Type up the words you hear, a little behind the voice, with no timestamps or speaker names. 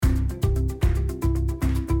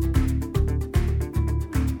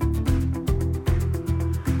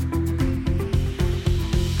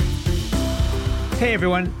Hey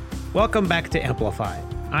everyone, welcome back to Amplify.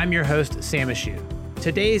 I'm your host, Sam Ashu.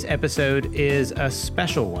 Today's episode is a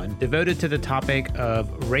special one devoted to the topic of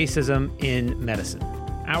racism in medicine.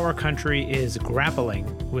 Our country is grappling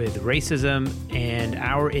with racism and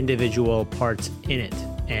our individual parts in it.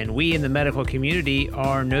 And we in the medical community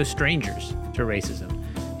are no strangers to racism.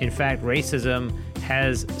 In fact, racism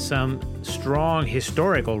has some strong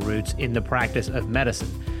historical roots in the practice of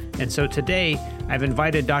medicine. And so today, I've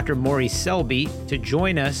invited Dr. Maurice Selby to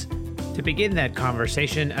join us to begin that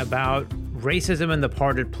conversation about racism and the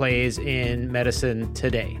part it plays in medicine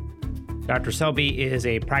today. Dr. Selby is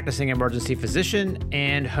a practicing emergency physician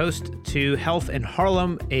and host to Health in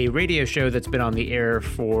Harlem, a radio show that's been on the air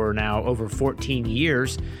for now over 14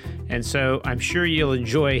 years. And so I'm sure you'll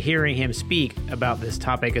enjoy hearing him speak about this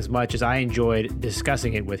topic as much as I enjoyed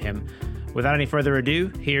discussing it with him. Without any further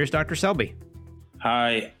ado, here's Dr. Selby.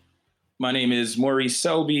 Hi, my name is Maurice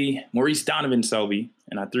Selby, Maurice Donovan Selby,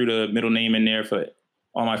 and I threw the middle name in there for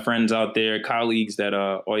all my friends out there, colleagues that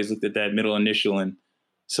always looked at that middle initial and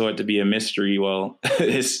saw it to be a mystery. Well,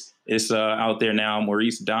 it's out there now,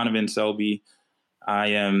 Maurice Donovan Selby. I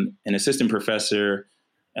am an assistant professor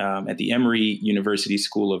at the Emory University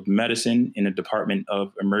School of Medicine in the Department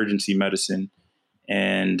of Emergency Medicine,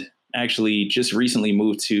 and actually just recently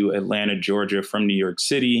moved to Atlanta, Georgia from New York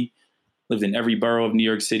City. Lived in every borough of New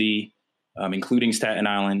York City, including Staten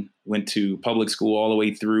Island. Went to public school all the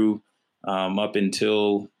way through up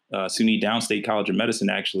until SUNY Downstate College of Medicine,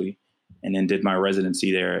 actually, and then did my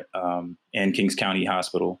residency there in Kings County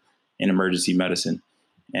Hospital in emergency medicine.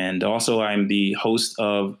 And also I'm the host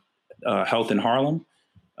of Health in Harlem,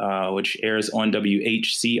 which airs on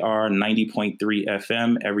WHCR 90.3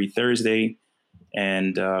 FM every Thursday.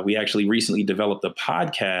 And we actually recently developed a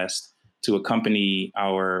podcast to accompany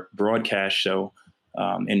our broadcast show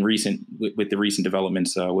with the recent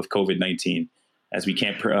developments with COVID-19, as we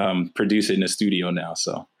can't produce it in the studio now.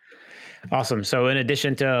 So awesome. So in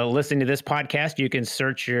addition to listening to this podcast, you can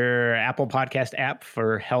search your Apple Podcast app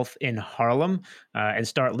for Health in Harlem and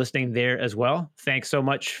start listening there as well. Thanks so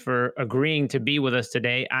much for agreeing to be with us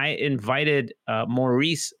today. I invited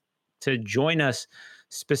Maurice to join us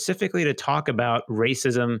specifically to talk about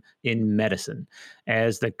racism in medicine.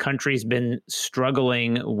 As the country's been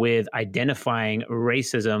struggling with identifying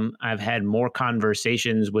racism, I've had more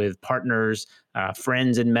conversations with partners,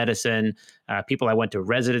 friends in medicine, people I went to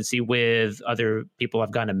residency with, other people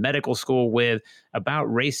I've gone to medical school with about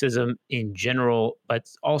racism in general, but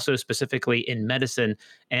also specifically in medicine.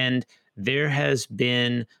 And there has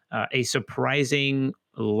been a surprising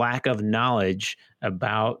lack of knowledge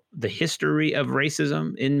about the history of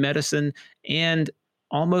racism in medicine and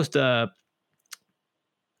almost a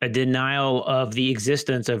denial of the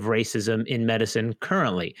existence of racism in medicine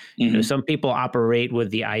currently. Mm-hmm. You know, some people operate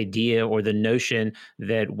with the idea or the notion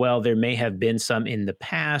that, well, there may have been some in the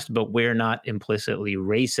past, but we're not implicitly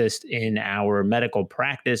racist in our medical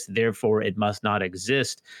practice, therefore it must not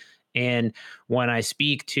exist. And when I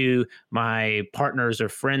speak to my partners or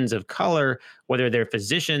friends of color, whether they're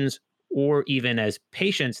physicians or even as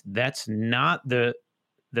patients, that's not the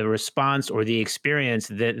response or the experience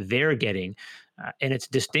that they're getting. And it's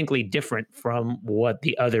distinctly different from what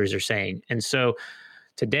the others are saying. And so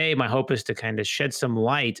today, my hope is to kind of shed some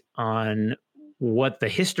light on what the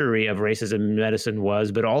history of racism in medicine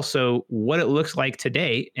was, but also what it looks like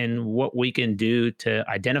today and what we can do to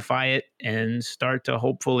identify it and start to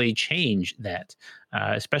hopefully change that,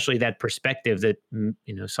 especially that perspective that,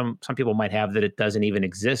 some people might have that it doesn't even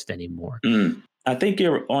exist anymore. I think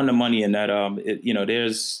you're on the money in that,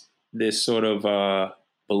 there's this sort of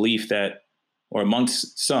belief that, or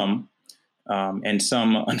amongst some, and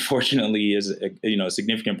some, unfortunately, is a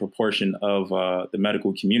significant proportion of the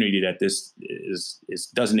medical community that this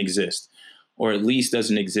doesn't exist, or at least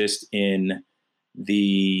doesn't exist in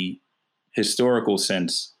the historical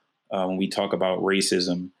sense when we talk about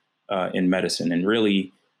racism in medicine. And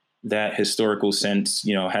really, that historical sense,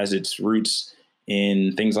 has its roots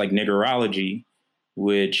in things like niggerology,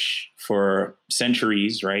 which for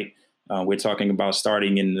centuries, right, we're talking about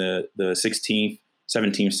starting in the 16th,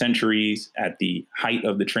 17th centuries at the height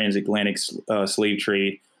of the transatlantic slave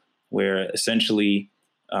trade, where essentially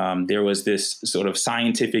there was this sort of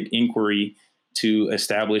scientific inquiry to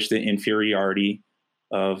establish the inferiority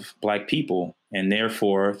of Black people. And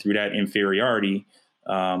therefore, through that inferiority,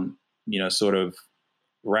 sort of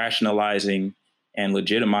rationalizing and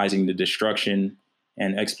legitimizing the destruction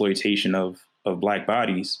and exploitation of Black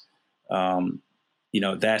bodies.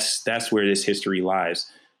 That's where this history lies.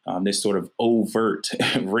 This sort of overt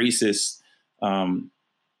racist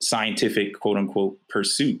scientific, quote unquote,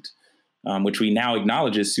 pursuit, which we now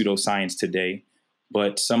acknowledge as pseudoscience today,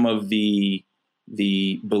 but some of the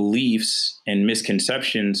beliefs and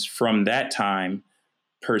misconceptions from that time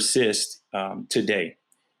persist today,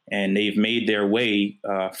 and they've made their way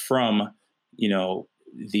from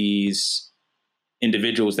these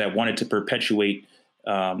individuals that wanted to perpetuate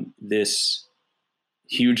this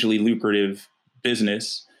hugely lucrative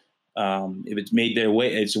business. It's made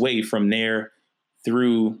its way from there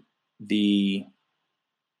through the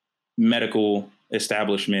medical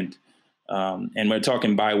establishment. And we're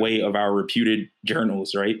talking by way of our reputed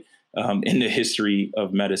journals, right? In the history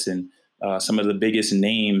of medicine, some of the biggest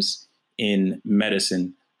names in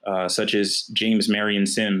medicine, such as James Marion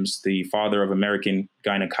Sims, the father of American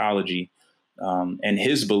gynecology, and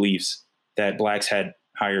his beliefs that Blacks had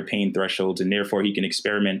higher pain thresholds and therefore he can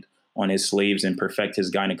experiment on his slaves and perfect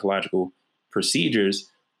his gynecological procedures.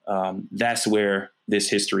 That's where this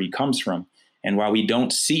history comes from. And while we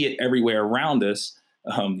don't see it everywhere around us,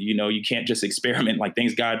 you can't just experiment. Like,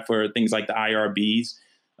 thanks God for things like the IRBs,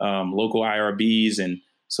 local IRBs, and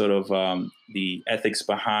sort of the ethics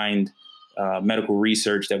behind medical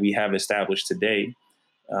research that we have established today.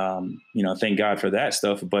 Thank God for that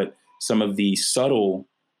stuff. But some of the subtle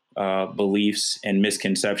beliefs and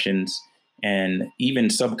misconceptions and even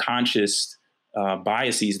subconscious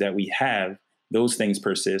biases that we have, those things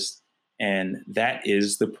persist. And that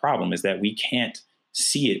is the problem, is that we can't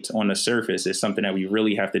see it on the surface. It's something that we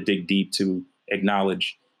really have to dig deep to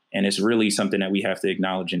acknowledge. And it's really something that we have to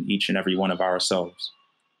acknowledge in each and every one of ourselves.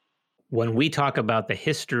 When we talk about the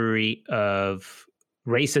history of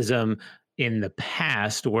racism in the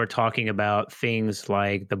past, we're talking about things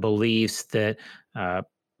like the beliefs that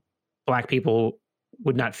Black people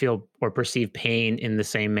would not feel or perceive pain in the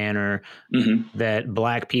same manner, that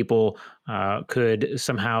Black people could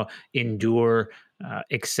somehow endure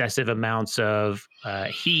excessive amounts of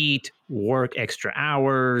heat, work extra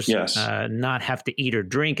hours, Yes. not have to eat or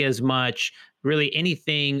drink as much, really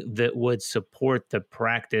anything that would support the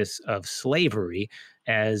practice of slavery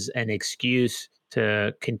as an excuse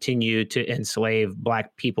to continue to enslave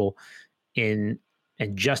Black people and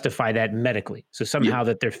justify that medically. So somehow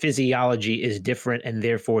that their physiology is different and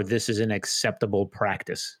therefore this is an acceptable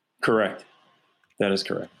practice. Correct. That is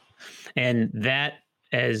correct. And that,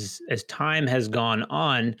 as time has gone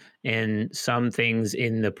on and some things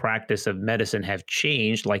in the practice of medicine have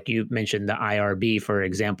changed, like you mentioned the IRB, for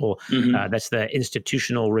example, that's the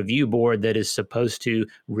Institutional Review Board that is supposed to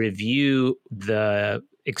review the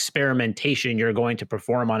experimentation you're going to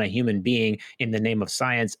perform on a human being in the name of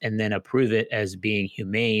science and then approve it as being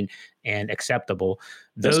humane and acceptable.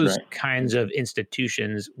 Those kinds of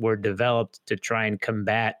institutions were developed to try and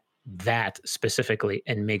combat that specifically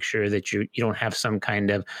and make sure that you don't have some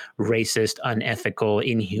kind of racist, unethical,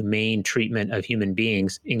 inhumane treatment of human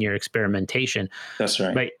beings in your experimentation. That's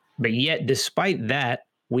right. But yet, despite that,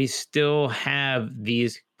 we still have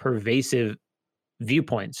these pervasive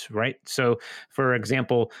viewpoints, right? So, for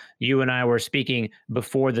example, you and I were speaking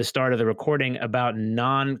before the start of the recording about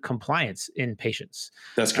non-compliance in patients.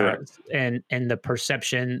 That's correct. And the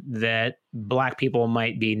perception that Black people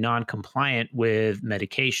might be non-compliant with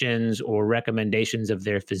medications or recommendations of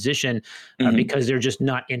their physician because they're just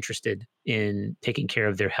not interested in taking care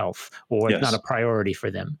of their health, or it's not a priority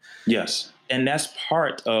for them. Yes. And that's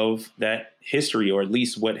part of that history, or at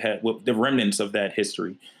least what the remnants of that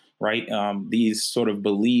history. Right. These sort of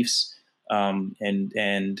beliefs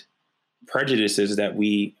and prejudices that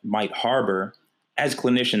we might harbor as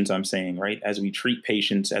clinicians, I'm saying, right, as we treat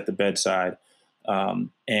patients at the bedside.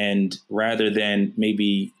 And rather than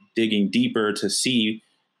maybe digging deeper to see,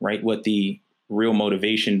 right, what the real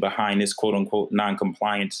motivation behind this quote unquote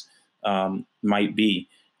noncompliance might be,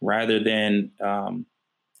 rather than,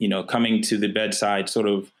 coming to the bedside sort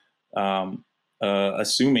of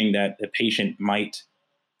assuming that the patient might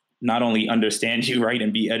not only understand you, right,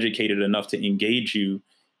 and be educated enough to engage you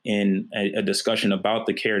in a discussion about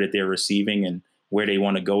the care that they're receiving and where they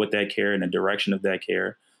want to go with that care and the direction of that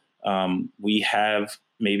care. We have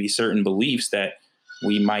maybe certain beliefs that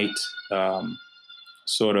we might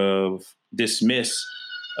sort of dismiss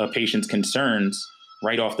a patient's concerns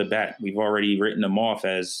right off the bat. We've already written them off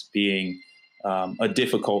as being a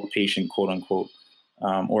difficult patient, quote unquote,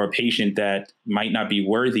 or a patient that might not be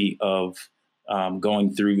worthy of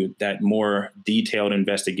going through that more detailed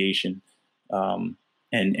investigation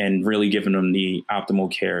and really giving them the optimal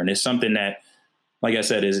care. And it's something that, like I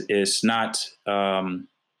said, is not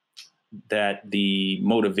that the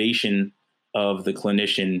motivation of the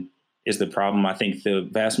clinician is the problem. I think the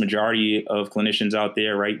vast majority of clinicians out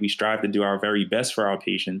there, right, we strive to do our very best for our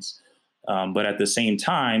patients. But at the same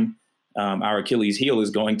time, our Achilles heel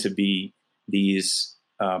is going to be these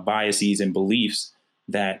biases and beliefs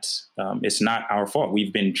that it's not our fault.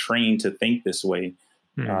 We've been trained to think this way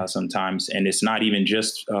sometimes, and it's not even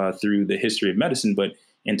just through the history of medicine, but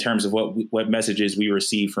in terms of what messages we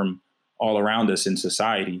receive from all around us in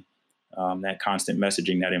society. That constant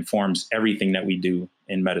messaging that informs everything that we do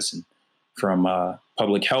in medicine, from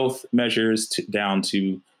public health measures down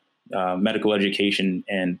to medical education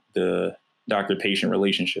and the doctor-patient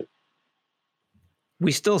relationship.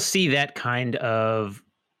 We still see that kind of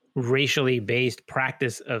racially based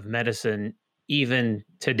practice of medicine even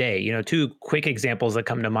today. Two quick examples that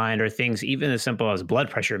come to mind are things even as simple as blood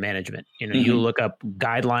pressure management. You look up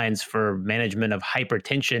guidelines for management of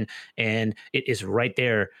hypertension, and it is right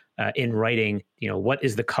there in writing, what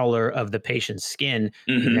is the color of the patient's skin,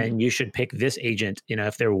 and then you should pick this agent.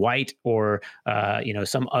 If they're white or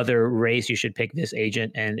some other race, you should pick this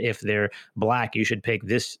agent, and if they're black, you should pick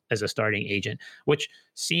this as a starting agent, which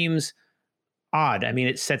seems odd. I mean,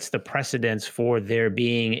 it sets the precedence for there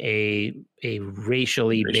being a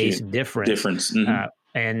racially based difference.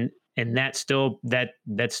 And that's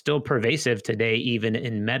still pervasive today, even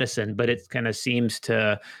in medicine, but it kind of seems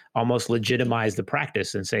to almost legitimize the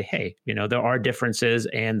practice and say, hey, there are differences,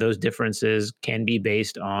 and those differences can be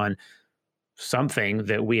based on something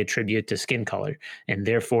that we attribute to skin color, and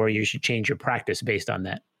therefore you should change your practice based on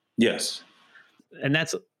that. Yes. And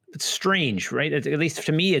it's strange, right? At least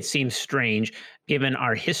to me, it seems strange given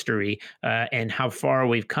our history and how far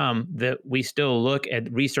we've come, that we still look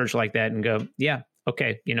at research like that and go, yeah,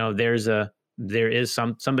 okay,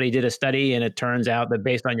 somebody did a study, and it turns out that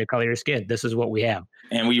based on your color of your skin, this is what we have.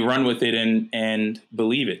 And we run with it and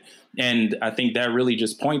believe it. And I think that really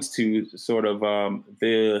just points to sort of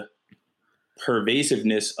the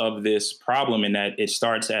pervasiveness of this problem, in that it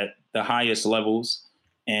starts at the highest levels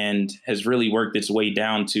and has really worked its way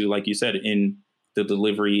down to, like you said, in the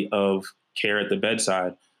delivery of care at the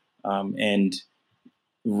bedside. And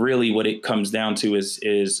really what it comes down to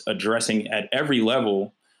is addressing at every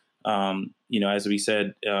level, as we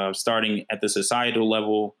said, starting at the societal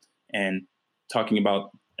level and talking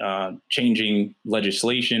about changing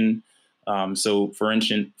legislation. So for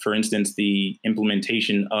instance, the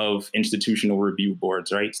implementation of institutional review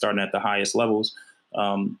boards, right? Starting at the highest levels,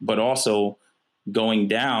 but also going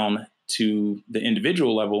down to the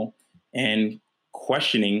individual level and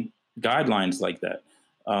questioning guidelines like that,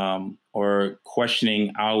 or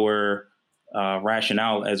questioning our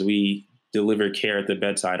rationale as we deliver care at the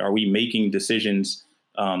bedside. Are we making decisions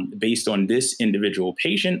based on this individual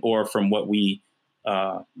patient, or from what we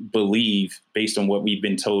believe based on what we've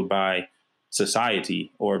been told by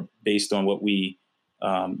society, or based on what we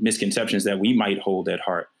misconceptions that we might hold at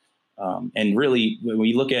heart? And really, when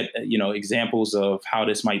we look at, examples of how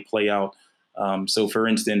this might play out. So for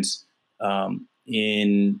instance,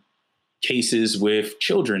 in cases with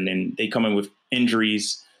children, and they come in with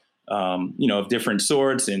injuries, of different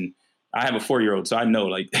sorts. And I have a 4-year-old, so I know,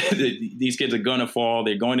 like, these kids are going to fall.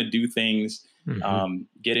 They're going to do things,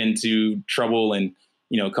 get into trouble, and,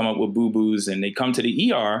 come up with boo-boos, and they come to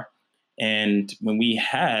the ER. And when we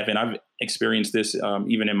have, and I've experienced this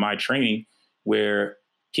even in my training, where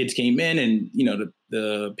kids came in and,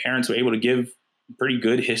 the parents were able to give pretty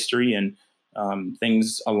good history, and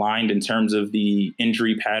things aligned in terms of the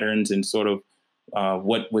injury patterns and sort of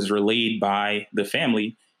what was relayed by the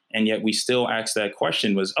family. And yet we still ask that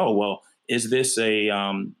question was, oh, well, is this a,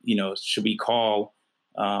 should we call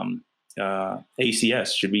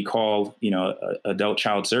ACS? Should we call, adult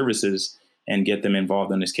child services and get them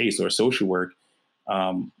involved in this case, or social work?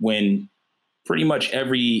 When pretty much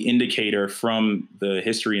every indicator from the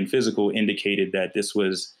history and physical indicated that this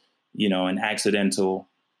was, an accidental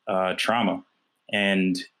trauma.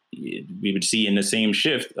 And we would see in the same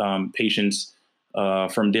shift patients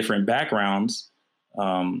from different backgrounds,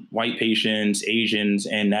 white patients, Asians,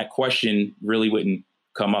 and that question really wouldn't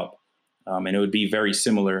come up. And it would be very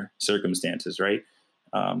similar circumstances, right?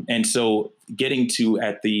 And so getting to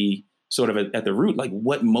at the root, like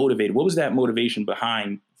what was that motivation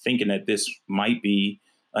behind thinking that this might be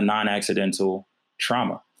a non-accidental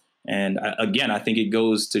trauma? And again, I think it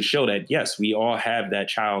goes to show that, yes, we all have that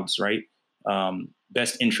child's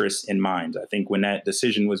best interest in mind. I think when that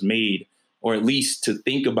decision was made, or at least to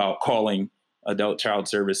think about calling adult child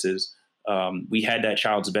services, we had that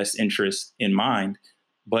child's best interest in mind.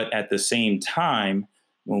 But at the same time,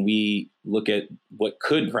 when we look at what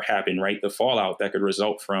could happen, right, the fallout that could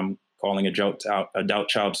result from calling adult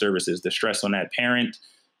child services, the stress on that parent,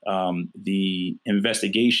 the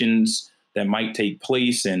investigations that might take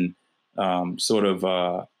place, and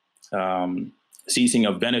ceasing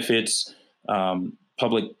of benefits,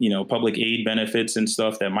 public aid benefits and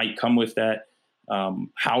stuff that might come with that,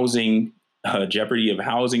 housing jeopardy of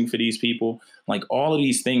housing for these people, like all of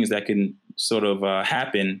these things that can sort of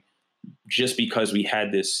happen just because we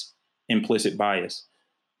had this implicit bias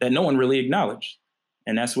that no one really acknowledged.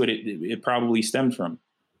 And that's what it probably stemmed from.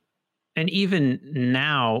 And even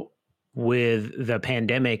now, with the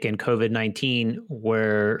pandemic and COVID-19,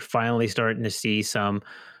 we're finally starting to see some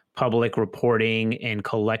public reporting and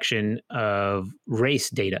collection of race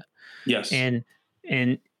data. Yes. And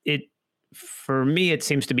it, for me, it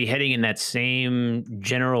seems to be heading in that same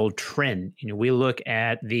general trend. We look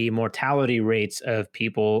at the mortality rates of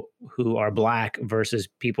people who are Black versus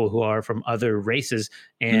people who are from other races,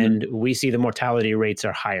 and we see the mortality rates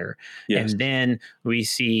are higher. Yes. And then we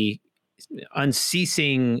see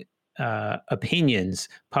unceasing opinions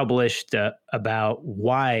published about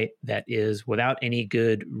why that is without any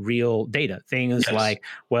good real data. Things like,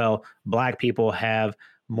 well, Black people have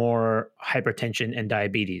more hypertension and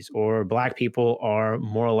diabetes, or Black people are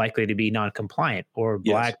more likely to be non-compliant, or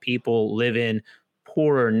Black people live in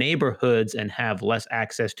poorer neighborhoods and have less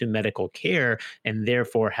access to medical care and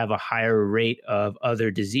therefore have a higher rate of other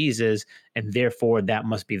diseases, and therefore that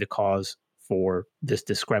must be the cause for this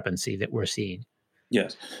discrepancy that we're seeing.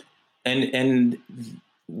 Yes. And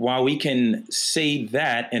while we can say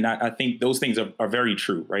that, and I think those things are very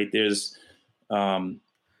true, right? There's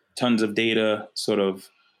tons of data sort of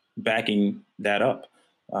backing that up.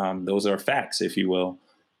 Those are facts, if you will.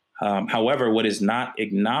 However, what is not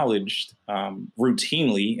acknowledged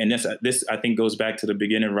routinely, and this I think goes back to the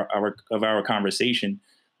beginning of our conversation,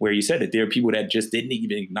 where you said that there are people that just didn't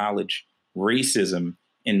even acknowledge racism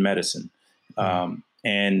in medicine.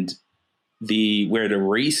 And where the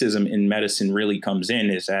racism in medicine really comes in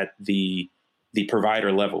is at the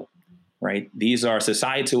provider level, right? These are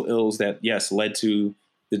societal ills that, yes, led to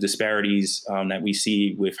the disparities that we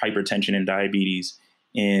see with hypertension and diabetes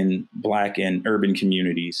in Black and urban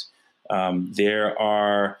communities. There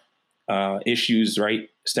are issues, right,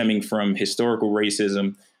 stemming from historical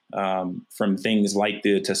racism, from things like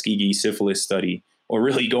the Tuskegee syphilis study, or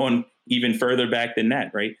really going even further back than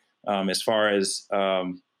that, right? As far as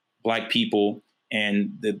Black people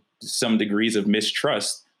and some degrees of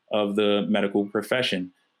mistrust of the medical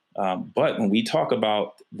profession. But when we talk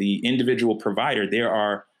about the individual provider, there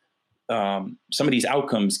are some of these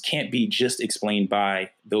outcomes can't be just explained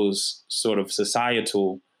by those sort of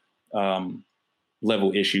societal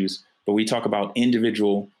level issues, but we talk about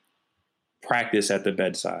individual practice at the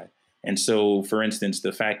bedside. And so, for instance,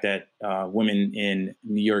 the fact that women in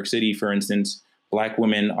New York City, for instance, Black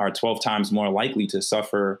women are 12 times more likely to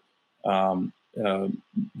suffer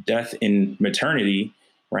death in maternity,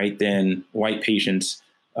 right, than white patients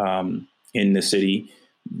in the city.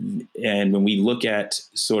 And when we look at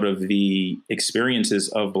sort of the experiences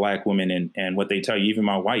of Black women and what they tell you, even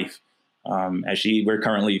my wife, we're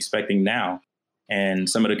currently expecting now, and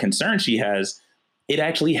some of the concerns she has, it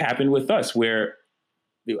actually happened with us, where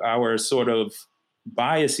our sort of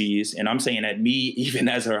biases, and I'm saying that me, even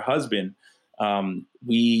as her husband,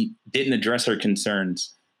 we didn't address her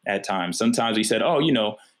concerns at times. Sometimes we said, "Oh,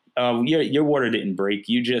 your water didn't break.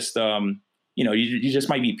 You just, you just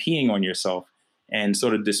might be peeing on yourself," and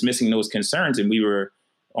sort of dismissing those concerns. And we were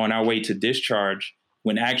on our way to discharge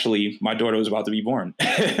when actually my daughter was about to be born.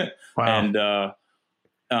 Wow. And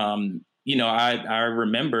I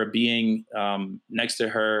remember being next to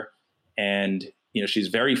her, and she's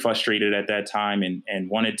very frustrated at that time, and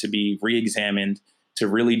wanted to be re-examined to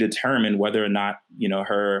really determine whether or not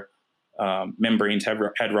her membranes had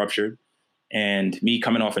ruptured. And me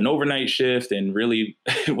coming off an overnight shift and really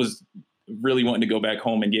was really wanting to go back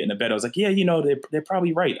home and get into bed, I was like, yeah, they're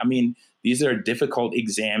probably right. I mean, these are difficult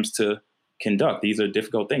exams to conduct. These are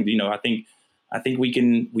difficult things. I think we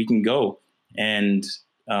can go. And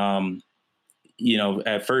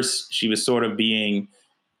at first she was sort of being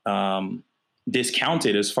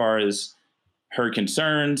discounted as far as her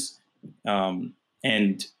concerns.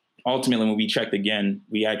 And ultimately, when we checked again,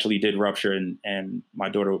 we actually did rupture, and my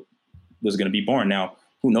daughter was going to be born. Now,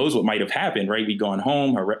 who knows what might have happened, right? We'd gone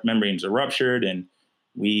home, her membranes are ruptured, and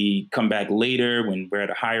we come back later when we're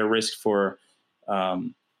at a higher risk for,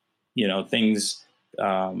 things,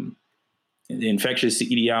 infectious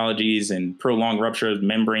etiologies and prolonged rupture of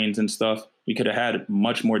membranes and stuff. We could have had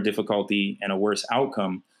much more difficulty and a worse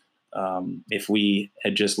outcome if we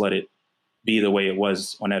had just let it be the way it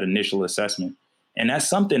was on that initial assessment. And that's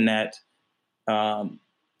something that,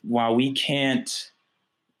 while we can't,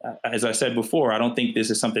 as I said before, I don't think this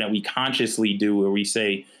is something that we consciously do where we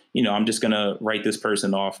say, I'm just going to write this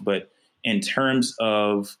person off. But in terms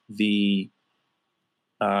of the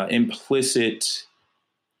implicit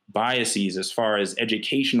biases as far as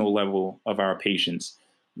educational level of our patients,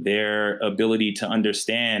 their ability to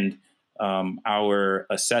understand our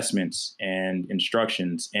assessments and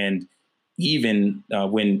instructions, and even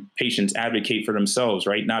when patients advocate for themselves,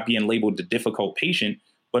 right? Not being labeled a difficult patient,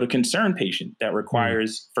 but a concerned patient that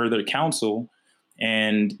requires further counsel,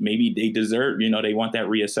 and maybe they deserve, they want that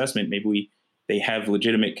reassessment. They have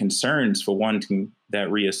legitimate concerns for wanting that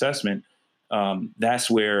reassessment. That's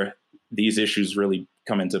where these issues really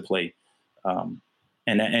come into play.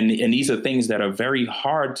 And these are things that are very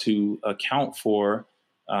hard to account for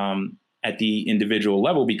at the individual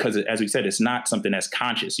level, because, as we said, it's not something that's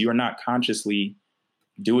conscious. You are not consciously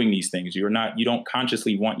doing these things. You don't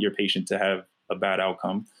consciously want your patient to have a bad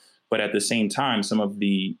outcome. But at the same time, some of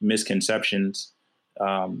the misconceptions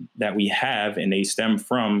that we have, and they stem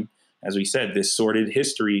from, as we said, this sordid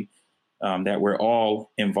history that we're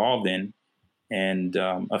all involved in and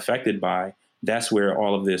affected by, that's where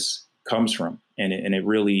all of this comes from. And it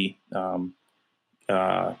really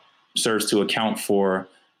serves to account for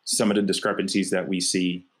some of the discrepancies that we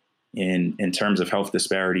see in terms of health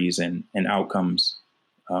disparities and outcomes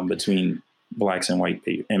between Blacks and white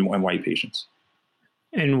patients.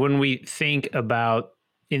 And when we think about,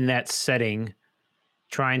 in that setting,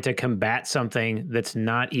 trying to combat something that's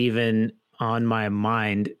not even on my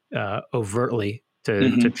mind overtly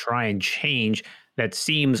to try and change, that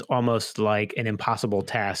seems almost like an impossible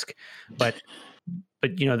task. But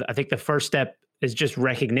I think the first step is just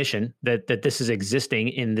recognition that this is existing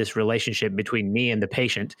in this relationship between me and the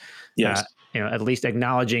patient. Yes. At least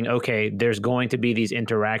acknowledging, okay, there's going to be these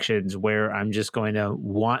interactions where I'm just going to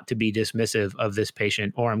want to be dismissive of this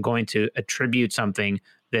patient, or I'm going to attribute something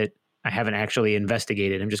that I haven't actually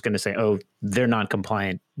investigated. I'm just going to say, oh, they're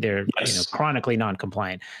non-compliant. They're chronically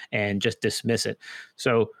non-compliant, and just dismiss it.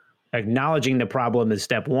 So acknowledging the problem is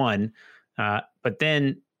step one. But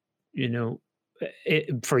then,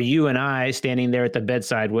 for you and I standing there at the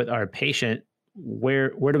bedside with our patient, where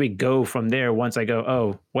do we go from there? Once I go,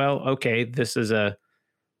 oh, well, okay, this is a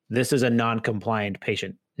non-compliant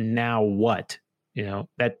patient. Now what?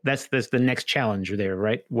 That's the next challenge there,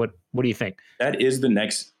 right? What do you think? That is the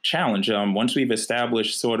next challenge. Once we've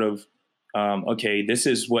established sort of, okay, this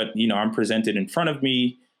is what, I'm presented in front of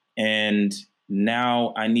me, and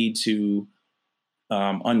now I need to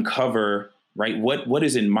uncover, right, what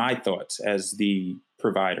is in my thoughts as the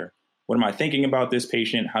provider? What am I thinking about this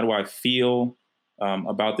patient? How do I feel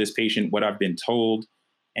about this patient, what I've been told,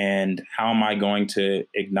 and how am I going to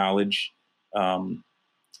acknowledge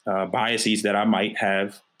biases that I might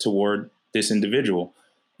have toward this individual?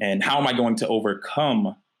 And how am I going to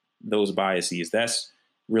overcome those biases? That's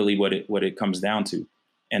really what it comes down to.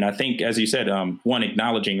 And I think, as you said, one,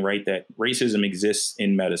 acknowledging, right, that racism exists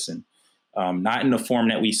in medicine, not in the form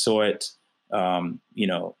that we saw it,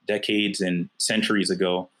 decades and centuries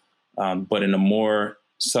ago, but in a more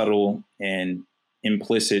subtle and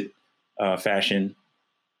implicit fashion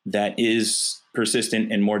that is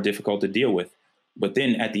persistent and more difficult to deal with. But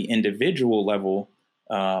then at the individual level,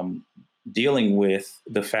 dealing with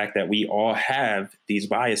the fact that we all have these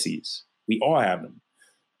biases. We all have them.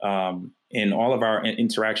 In all of our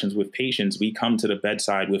interactions with patients, we come to the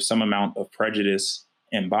bedside with some amount of prejudice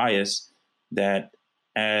and bias that,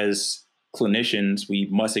 as clinicians, we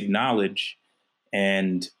must acknowledge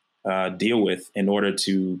and deal with in order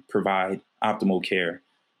to provide optimal care.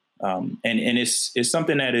 And it's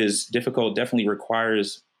something that is difficult, definitely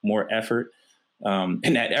requires more effort.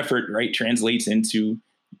 And that effort, right, translates into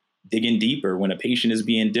digging deeper. When a patient is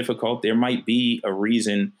being difficult, there might be a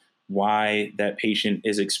reason why that patient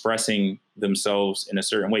is expressing themselves in a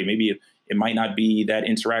certain way. Maybe it might not be that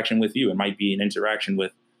interaction with you. It might be an interaction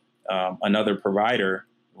with another provider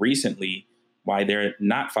recently, why they're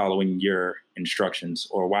not following your instructions,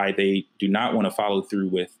 or why they do not want to follow through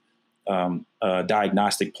with a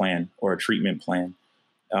diagnostic plan or a treatment plan.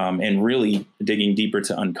 And really digging deeper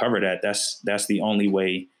to uncover that. That's the only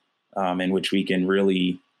way in which we can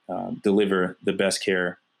really deliver the best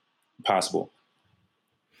care possible.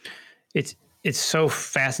 It's so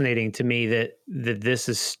fascinating to me that this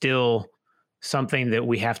is still something that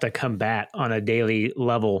we have to combat on a daily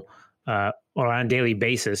level or on a daily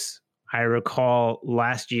basis. I recall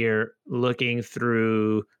last year looking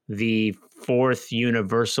through the fourth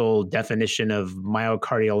universal definition of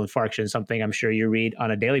myocardial infarction, something I'm sure you read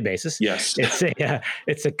on a daily basis. Yes,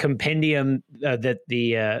 it's a compendium that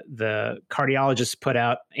the cardiologists put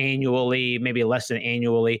out annually, maybe less than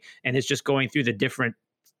annually, and it's just going through the different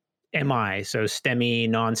MI, so STEMI,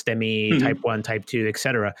 non-STEMI, type 1, type 2, et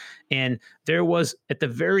cetera. And there was, at the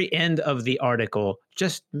very end of the article,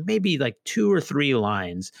 just maybe like 2 or 3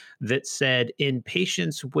 lines that said, in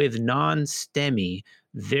patients with non-STEMI,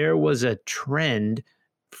 there was a trend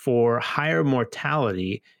for higher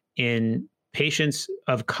mortality in patients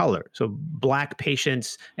of color, so Black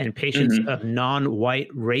patients and patients Hmm. of non-white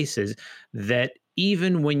races, that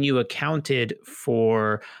even when you accounted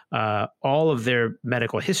for all of their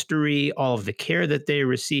medical history, all of the care that they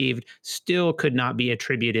received, still could not be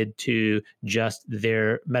attributed to just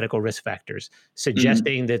their medical risk factors, Hmm.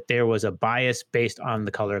 suggesting that there was a bias based on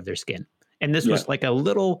the color of their skin. And this Yeah. was like a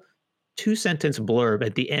little 2 sentence blurb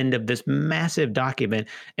at the end of this massive document.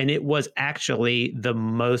 And it was actually the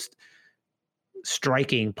most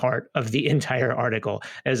striking part of the entire article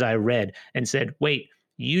as I read and said, wait,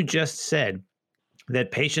 you just said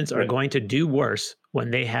that patients are Right. going to do worse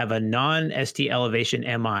when they have a non-ST elevation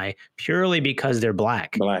MI purely because they're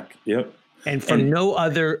Black Black. Yep. and for And no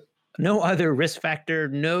other risk factor,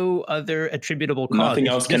 no other attributable cause. nothing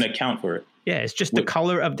It's else can just account for it. yeah, it's just the What,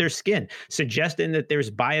 color of their skin, suggesting that there's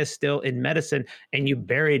bias still in medicine, and you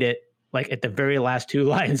buried it like at the very last 2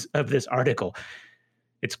 lines of this article.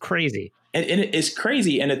 It's crazy. and it's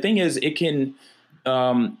crazy. And the thing is, it can,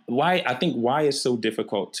 why I think why it's so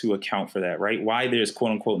difficult to account for that, right? Why there's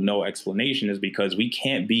quote unquote no explanation is because we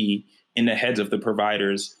can't be in the heads of the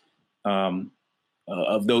providers um,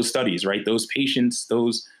 of those studies, right? Those patients,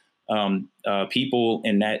 those people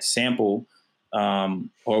in that sample,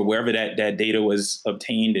 or wherever that data was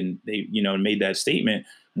obtained, and they made that statement.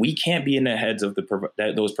 We can't be in the heads of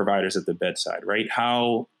those providers at the bedside, right?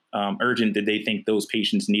 How urgent did they think those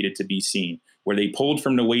patients needed to be seen? Were they pulled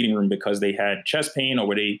from the waiting room because they had chest pain, or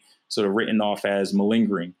were they sort of written off as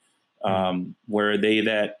malingering? Were they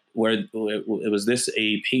that? Where was this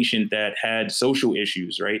a patient that had social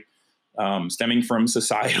issues, right? Stemming from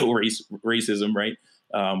societal racism, right?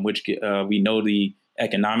 Which we know the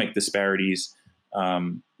economic disparities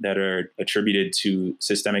that are attributed to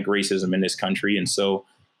systemic racism in this country. And so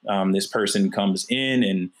this person comes in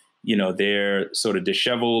and, they're sort of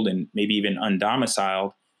disheveled and maybe even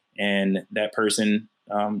undomiciled. And that person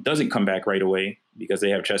doesn't come back right away because they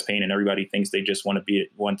have chest pain, and everybody thinks they just want to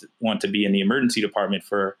be in the emergency department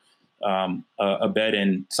for a bed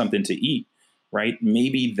and something to eat, right?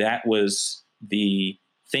 Maybe that was the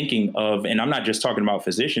thinking of, and I'm not just talking about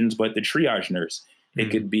physicians, but the triage nurse.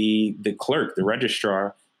 It could be the clerk, the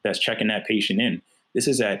registrar that's checking that patient in. This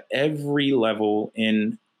is at every level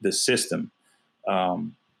in the system.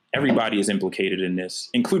 Everybody is implicated in this,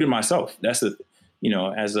 including myself. That's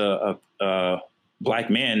as a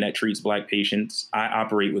Black man that treats Black patients, I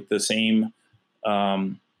operate with the same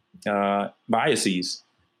biases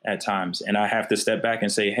at times, and I have to step back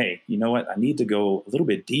and say, hey, you know what? I need to go a little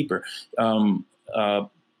bit deeper.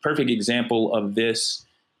 Perfect example of this.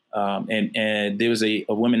 And there was a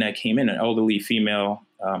woman that came in, an elderly female.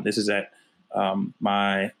 This is at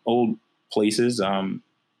my old places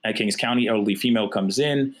at Kings County. Elderly female comes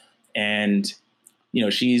in, and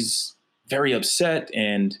she's very upset.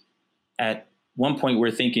 And at one point, we're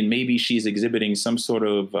thinking maybe she's exhibiting some sort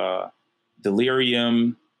of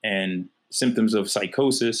delirium and symptoms of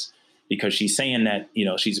psychosis, because she's saying that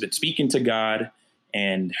she's been speaking to God,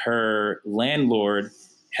 and her landlord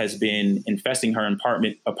has been infesting her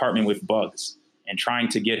apartment with bugs and trying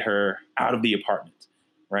to get her out of the apartment,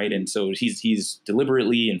 right? And so he's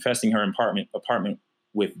deliberately infesting her apartment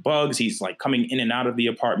with bugs. He's like coming in and out of the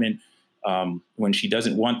apartment when she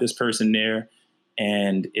doesn't want this person there,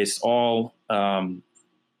 and it's all all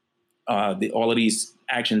of these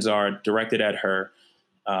actions are directed at her,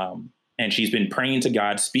 and she's been praying to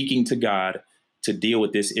God, speaking to God to deal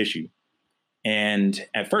with this issue. And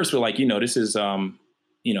at first, we're like, this is a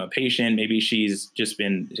patient. Maybe she's just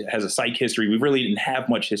has a psych history. We really didn't have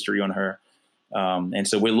much history on her. And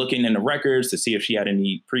so we're looking in the records to see if she had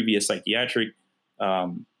any previous psychiatric,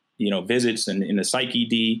 visits in the psych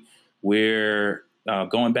ED. We're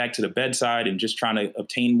going back to the bedside and just trying to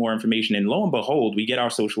obtain more information. And lo and behold, we get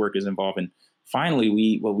our social workers involved. And finally,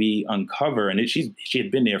 we uncover, and she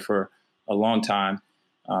had been there for a long time.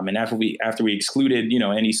 And after we excluded,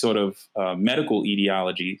 any sort of medical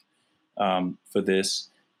etiology for this,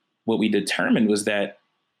 what we determined was that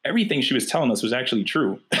everything she was telling us was actually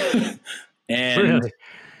true. And Really?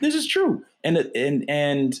 this is true.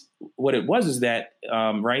 And what it was is that,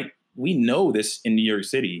 right, we know this in New York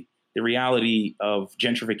City, the reality of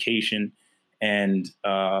gentrification and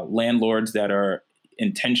landlords that are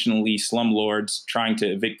intentionally slumlords trying to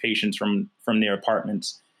evict patients from their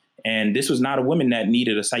apartments. And this was not a woman that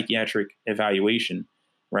needed a psychiatric evaluation,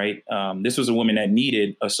 right? This was a woman that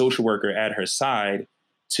needed a social worker at her side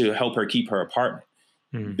to help her keep her apartment.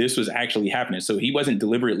 This was actually happening. So he wasn't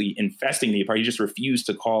deliberately infesting the apartment. He just refused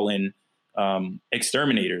to call in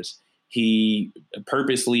exterminators. He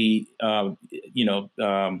purposely,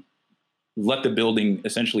 let the building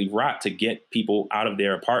essentially rot to get people out of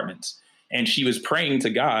their apartments. And she was praying to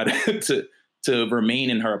God to remain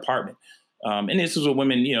in her apartment. And this was a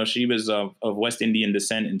woman, you know, she was of West Indian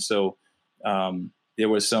descent. And so there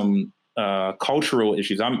was some cultural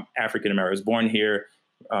issues. I'm African American. I was born here,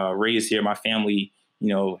 raised here. My family, you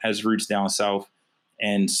know, has roots down south.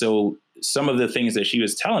 And so some of the things that she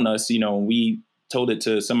was telling us, you know, we told it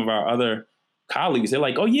to some of our other colleagues. They're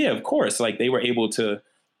like, oh, yeah, of course. Like they were able to,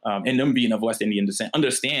 and them being of West Indian descent,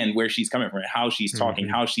 understand where she's coming from, how she's talking,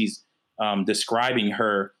 how she's describing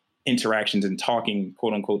her interactions and talking,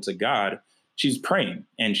 quote unquote, to God. She's praying,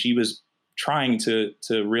 and she was trying to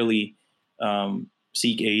really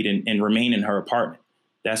seek aid and remain in her apartment.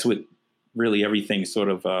 That's what really everything sort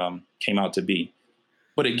of came out to be.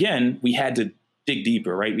 But again, we had to dig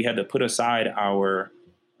deeper, right? We had to put aside our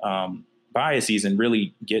biases and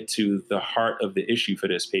really get to the heart of the issue for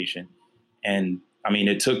this patient. And I mean,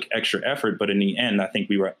 it took extra effort, but in the end, I think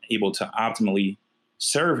we were able to optimally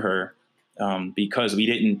serve her because we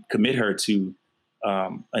didn't commit her to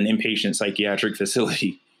an inpatient psychiatric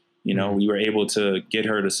facility. You know, we were able to get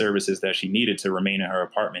her the services that she needed to remain in her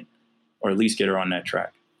apartment, or at least get her on that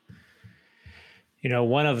track. You know,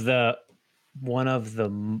 one of the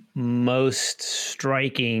most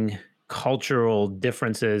striking cultural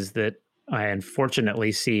differences that I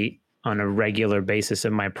unfortunately see on a regular basis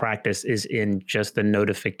in my practice is in just the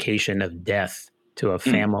notification of death to a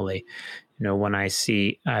family. You know, when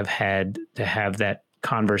I've had to have that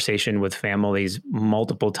conversation with families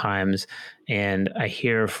multiple times, and I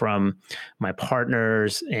hear from my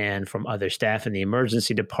partners and from other staff in the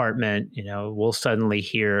emergency department, you know, we'll suddenly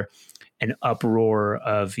hear an uproar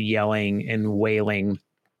of yelling and wailing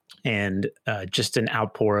and just an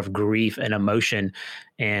outpour of grief and emotion.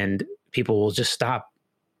 And people will just stop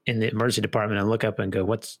in the emergency department and look up and go,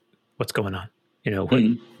 what's going on? You know,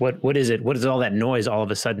 what is it? What is all that noise all of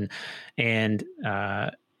a sudden? And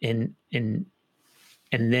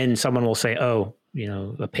then someone will say, oh, you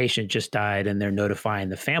know, a patient just died, and they're notifying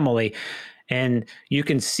the family. And you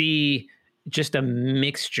can see just a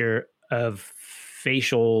mixture of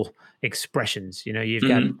facial expressions. You know, you've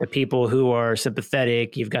got the people who are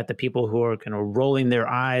sympathetic. You've got the people who are kind of rolling their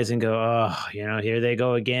eyes and go, oh, you know, here they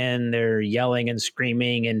go again. They're yelling and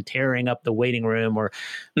screaming and tearing up the waiting room, or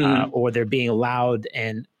they're being loud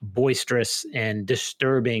and boisterous and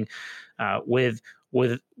disturbing with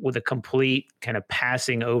a complete kind of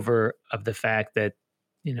passing over of the fact that,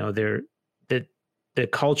 you know, the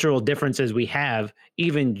cultural differences we have,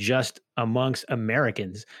 even just amongst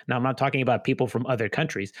Americans. Now, I'm not talking about people from other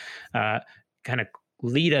countries, kind of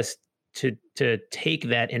lead us to take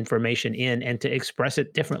that information in and to express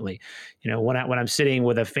it differently. You know, when I'm sitting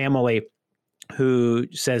with a family who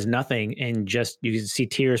says nothing, and just you can see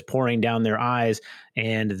tears pouring down their eyes,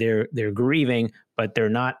 and they're grieving, but they're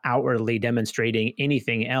not outwardly demonstrating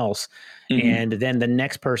anything else. And then the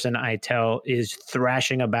next person I tell is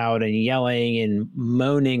thrashing about and yelling and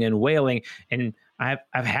moaning and wailing. And I've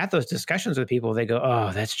had those discussions with people. They go,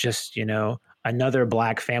 oh, that's just, you know, another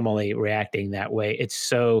Black family reacting that way. It's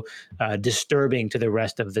so disturbing to the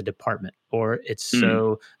rest of the department, or it's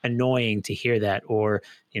so annoying to hear that, or,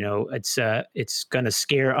 you know, it's going to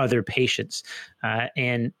scare other patients.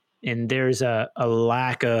 And there's a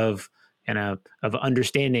lack of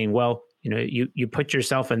understanding. Well, you know, you put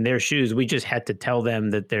yourself in their shoes. We just had to tell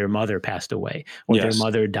them that their mother passed away, or their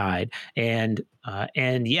mother died. And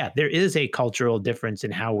yeah, there is a cultural difference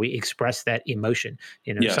in how we express that emotion.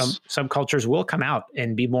 You know, some cultures will come out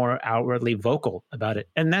and be more outwardly vocal about it,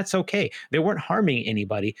 and that's okay. They weren't harming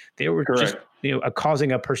anybody. They were just, you know,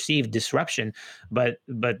 causing a perceived disruption, but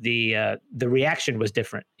the reaction was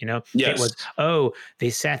different. You know, it was, oh,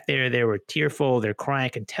 they sat there, they were tearful, they're crying, I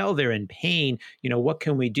can tell they're in pain. You know, what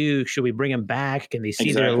can we do? Should we bring them back? Can they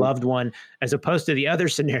see their loved one? As opposed to the other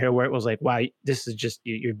scenario where it was like, wow, this is just,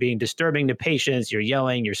 you're being disturbing to patients, you're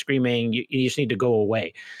yelling, you're screaming, you just need to go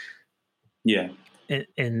away. Yeah.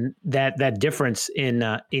 And that difference in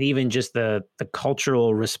even just the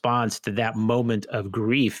cultural response to that moment of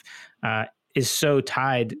grief is so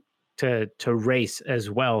tied to race as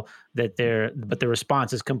well, but the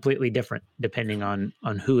response is completely different depending on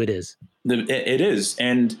who it is. It is.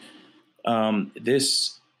 And I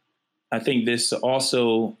think this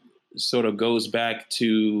also sort of goes back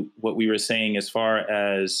to what we were saying as far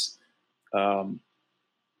as when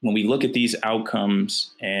we look at these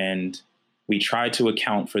outcomes and we try to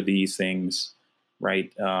account for these things,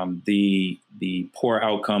 right? The poor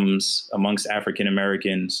outcomes amongst African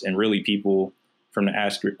Americans and really people from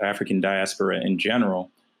the African diaspora in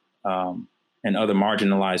general, and other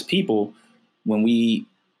marginalized people, when we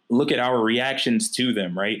look at our reactions to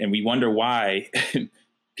them, right? And we wonder why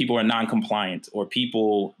people are non-compliant or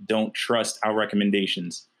people don't trust our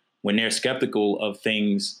recommendations when they're skeptical of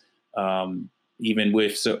things, even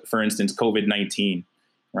with, so, for instance, COVID-19,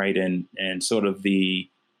 right? And sort of the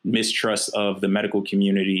mistrust of the medical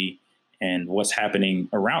community and what's happening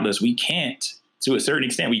around us. We can't, to a certain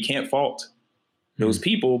extent, we can't fault those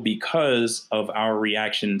people because of our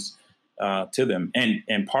reactions to them.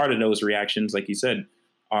 And part of those reactions, like you said,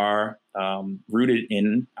 are rooted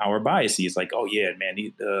in our biases. Like, oh yeah, man,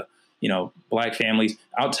 Black families.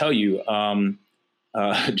 I'll tell you,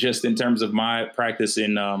 just in terms of my practice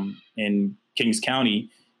in Kings County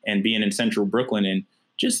and being in central Brooklyn, and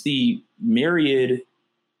just the myriad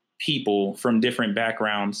people from different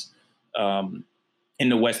backgrounds in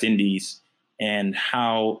the West Indies and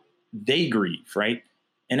how they grieve, right?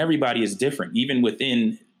 And everybody is different, even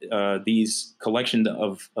within these collection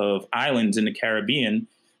of islands in the Caribbean.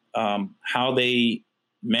 How they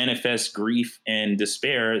manifest grief and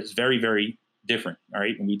despair is very, very different,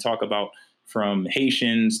 right? When we talk about from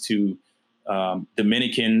Haitians to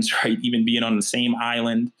Dominicans, right? Even being on the same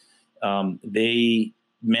island, they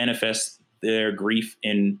manifest their grief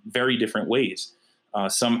in very different ways.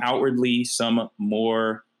 Some outwardly, some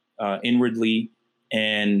more inwardly.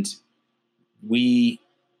 And we,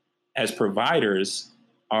 as providers,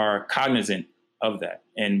 are cognizant of that.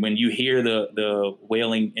 And when you hear the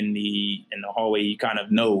wailing in the hallway, you kind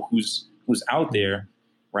of know who's out there,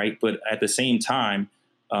 right? But at the same time,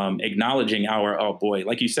 acknowledging our, oh boy,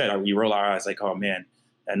 like you said, we roll our eyes like, oh man,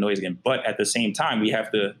 that noise again. But at the same time, we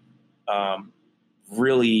have to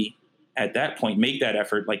really, at that point, make that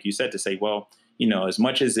effort, like you said, to say, well, as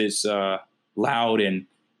much as it's loud and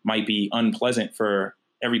might be unpleasant for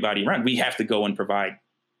everybody around, we have to go and provide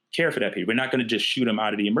care for that people. We're not going to just shoot them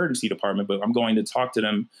out of the emergency department, but I'm going to talk to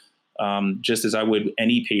them just as I would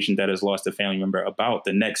any patient that has lost a family member about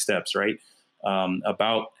the next steps, right?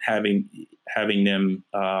 About having them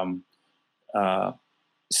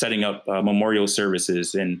setting up memorial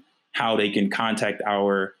services and how they can contact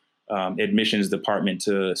our admissions department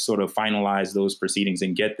to sort of finalize those proceedings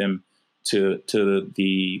and get them to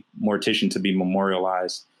the mortician to be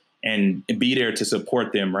memorialized and be there to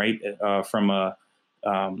support them, right? From a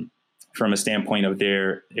standpoint of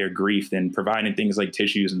their grief, and providing things like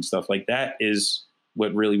tissues and stuff like that is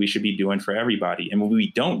what really we should be doing for everybody. And when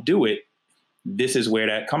we don't do it, this is where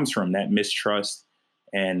that comes from, that mistrust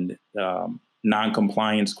and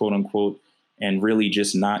non-compliance, quote unquote, and really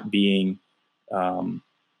just not being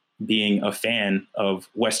a fan of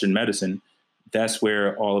Western medicine. That's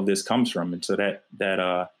where all of this comes from. And so that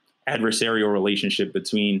adversarial relationship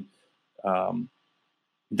between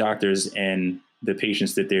doctors and the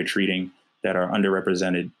patients that they're treating that are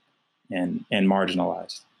underrepresented and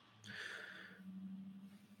marginalized.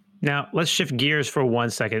 Now, let's shift gears for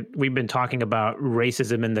 1 second. We've been talking about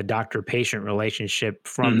racism in the doctor-patient relationship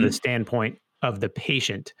from the standpoint of the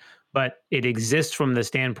patient, but it exists from the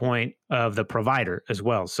standpoint of the provider as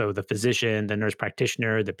well. So the physician, the nurse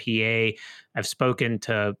practitioner, the PA. I've spoken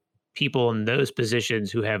to people in those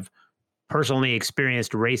positions who have personally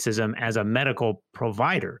experienced racism as a medical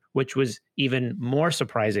provider, which was even more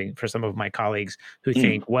surprising for some of my colleagues who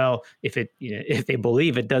think, well, if they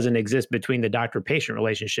believe it doesn't exist between the doctor-patient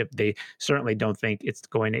relationship, they certainly don't think it's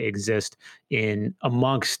going to exist in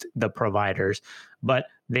amongst the providers. But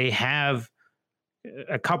they have,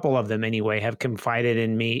 a couple of them anyway, have confided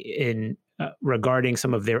in me in regarding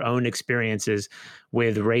some of their own experiences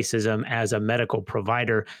with racism as a medical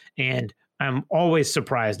provider. And I'm always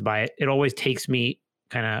surprised by it. It always takes me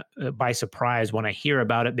kind of by surprise when I hear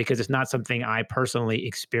about it, because it's not something I personally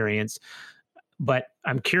experience. But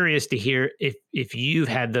I'm curious to hear if you've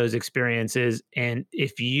had those experiences and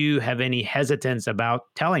if you have any hesitance about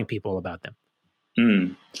telling people about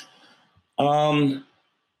them.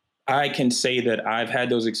 I can say that I've had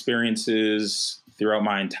those experiences throughout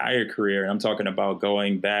my entire career. I'm talking about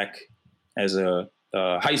going back as a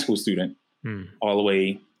high school student all the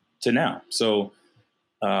way to now. So,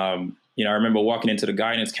 I remember walking into the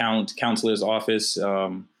guidance counselor's office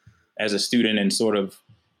as a student, and sort of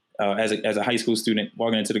as a high school student,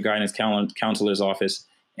 walking into the guidance counselor's office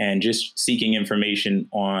and just seeking information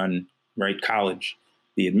on college,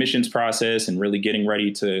 the admissions process, and really getting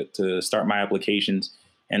ready to start my applications.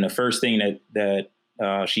 And the first thing that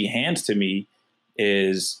she hands to me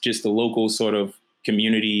is just the local sort of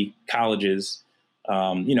community colleges.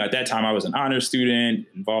 At that time I was an honor student,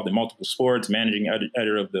 involved in multiple sports, managing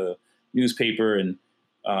editor of the newspaper, and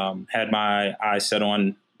had my eyes set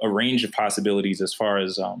on a range of possibilities as far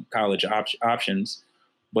as college options.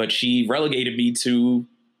 But she relegated me to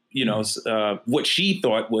what she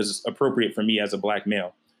thought was appropriate for me as a Black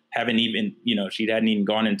male. Haven't even, she hadn't even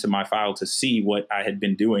gone into my file to see what I had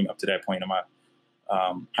been doing up to that point in my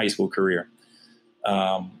high school career.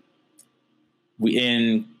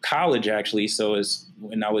 In college, actually, so as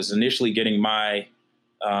when I was initially getting my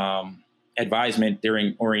advisement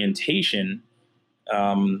during orientation,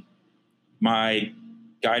 my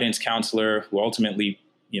guidance counselor, who ultimately,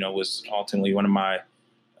 was ultimately one of my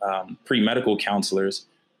pre-medical counselors,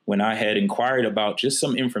 when I had inquired about just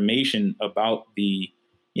some information about the,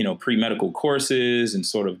 pre-medical courses and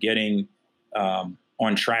sort of getting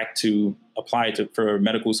on track to apply for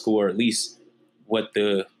medical school, or at least what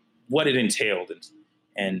it entailed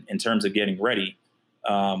and in terms of getting ready,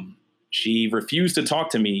 she refused to talk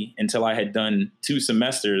to me until I had done 2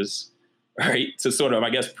 semesters, right, to sort of, I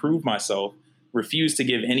guess, prove myself, refused to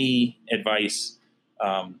give any advice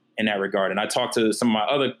in that regard. And I talked to some of my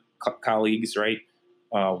other colleagues, right,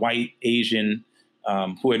 white, Asian,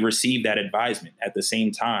 who had received that advisement at the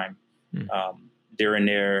same time during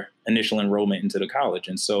their initial enrollment into the college.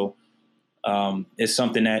 And so it's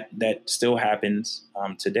something that still happens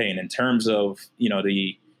today. And in terms of,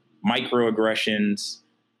 the microaggressions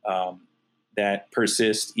that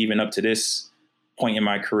persist even up to this point in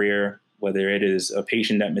my career, whether it is a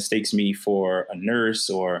patient that mistakes me for a nurse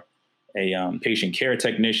or a patient care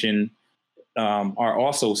technician, are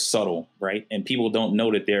also subtle, right? And people don't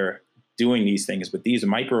know that they're doing these things, but these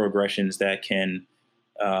microaggressions that can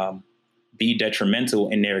be detrimental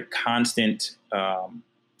in their constant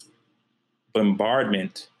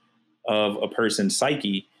bombardment of a person's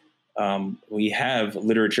psyche. We have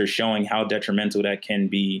literature showing how detrimental that can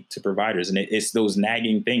be to providers. And it's those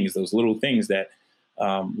nagging things, those little things that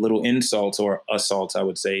little insults or assaults, I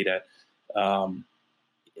would say, that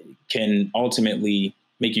can ultimately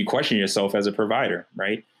make you question yourself as a provider,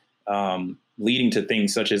 right? Leading to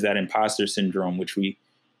things such as that imposter syndrome, which we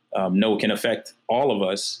know can affect all of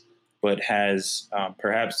us, but has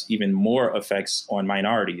perhaps even more effects on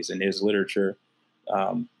minorities. And there's literature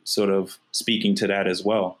sort of speaking to that as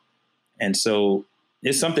well. And so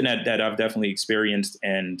it's something that I've definitely experienced.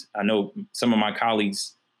 And I know some of my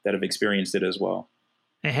colleagues that have experienced it as well.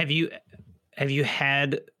 And have you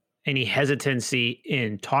had any hesitancy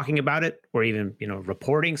in talking about it, or even,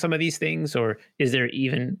 reporting some of these things? Or is there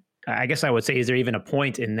even, I guess I would say, is there even a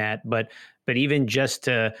point in that? But even just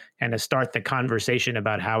to kind of start the conversation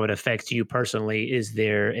about how it affects you personally, is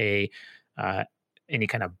there any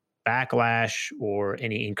kind of backlash or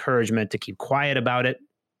any encouragement to keep quiet about it?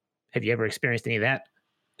 Have you ever experienced any of that?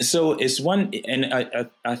 So it's one, and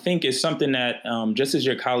I think it's something that, just as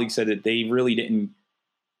your colleague said, that they really didn't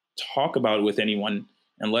talk about it with anyone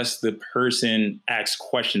unless the person asks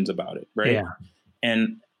questions about it, right? Yeah.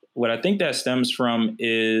 And what I think that stems from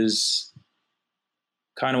is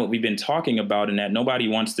kind of what we've been talking about, in that nobody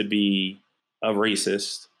wants to be a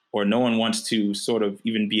racist, or no one wants to sort of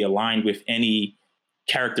even be aligned with any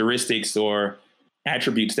characteristics or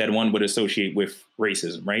attributes that one would associate with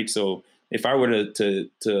racism, right? So if I were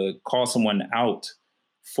to call someone out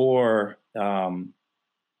for,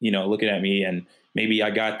 looking at me, and maybe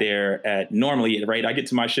I got there at, normally, right, I get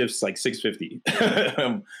to my shifts like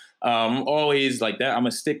 6:50. Always like that. I'm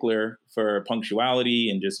a stickler for punctuality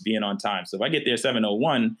and just being on time. So if I get there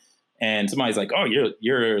 7:01 and somebody's like, "Oh,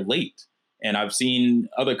 you're late," and I've seen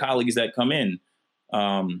other colleagues that come in,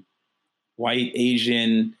 white,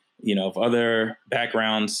 Asian, of other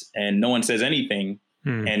backgrounds, and no one says anything.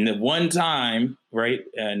 And the one time, right,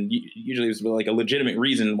 and usually it's like a legitimate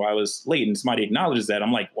reason why I was late, and somebody acknowledges that,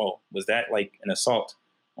 I'm like, whoa, was that like an assault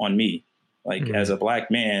on me? Like as a Black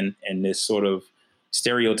man, and this sort of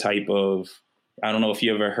stereotype of, I don't know if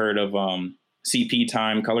you ever heard of CP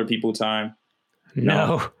time, colored people time.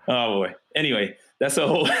 No. Oh boy. Anyway, that's a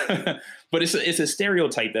whole, but it's a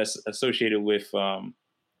stereotype that's associated with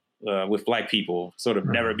Black people sort of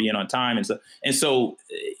never being on time. And so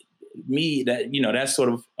me, that, that's sort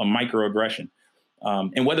of a microaggression.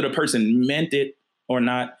 And whether the person meant it or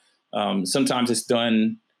not, sometimes it's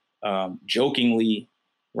done jokingly,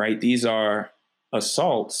 right? These are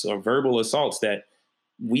assaults or verbal assaults that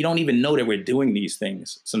we don't even know that we're doing these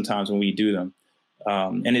things sometimes when we do them.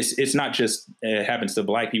 And it's not just, it happens to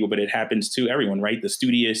Black people, but it happens to everyone, right? The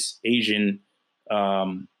studious Asian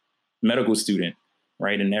medical student,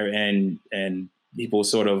 right? And people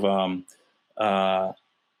sort of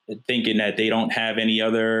thinking that they don't have any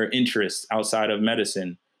other interests outside of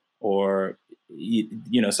medicine, or,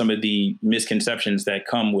 some of the misconceptions that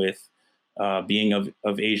come with being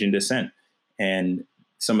of Asian descent, and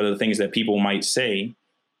some of the things that people might say,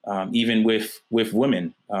 even with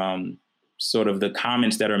women, sort of the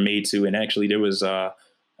comments that are made to. And actually there was a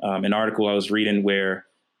an article I was reading where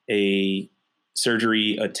a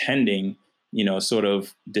surgery attending, sort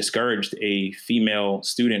of discouraged a female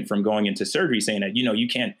student from going into surgery, saying that,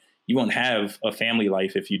 you won't have a family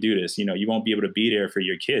life if you do this. You won't be able to be there for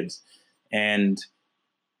your kids. And,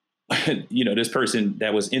 this person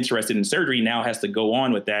that was interested in surgery now has to go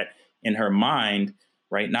on with that in her mind,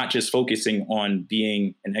 right? Not just focusing on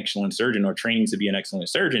being an excellent surgeon or training to be an excellent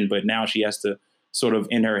surgeon, but now she has to sort of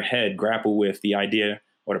in her head grapple with the idea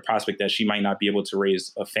or the prospect that she might not be able to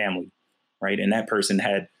raise a family, right? And that person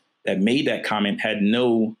that made that comment had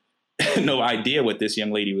no no idea what this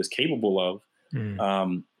young lady was capable of.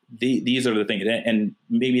 These are the things, and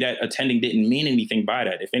maybe that attending didn't mean anything by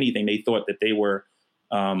that. If anything, they thought that they were,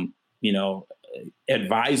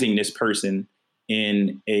 advising this person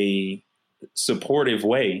in a supportive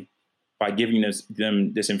way by giving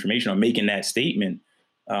them this information or making that statement.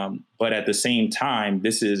 But at the same time,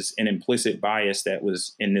 this is an implicit bias that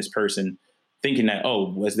was in this person thinking that,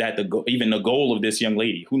 was that even the goal of this young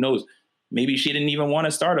lady? Who knows? Maybe she didn't even want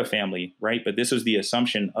to start a family, right? But this was the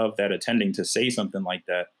assumption of that attending to say something like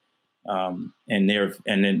that. And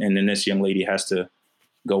then this young lady has to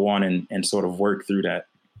go on and sort of work through that,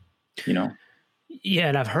 Yeah,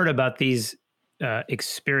 and I've heard about these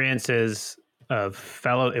experiences of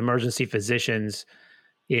fellow emergency physicians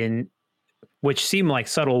in which seem like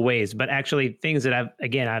subtle ways, but actually things that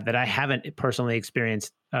I haven't personally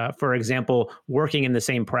experienced. For example, working in the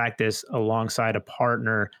same practice alongside a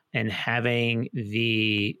partner and having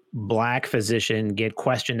the Black physician get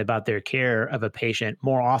questioned about their care of a patient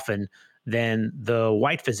more often than the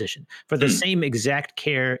white physician for the same exact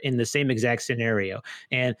care in the same exact scenario.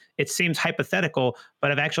 And it seems hypothetical,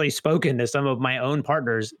 but I've actually spoken to some of my own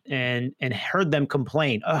partners and heard them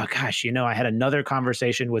complain, oh gosh, I had another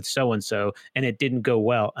conversation with so-and-so and it didn't go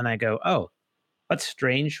well. And I go, oh, that's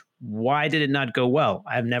strange. Why did it not go well?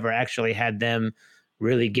 I've never actually had them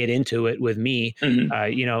really get into it with me.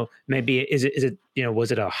 Maybe is it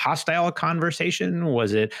was it a hostile conversation?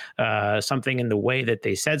 Was it something in the way that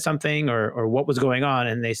they said something, or what was going on?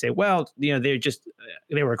 And they say, well,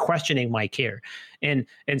 they were questioning my care, and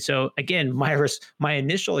so again, my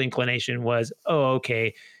initial inclination was, oh,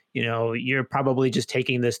 okay. You're probably just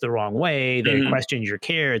taking this the wrong way. They questioned your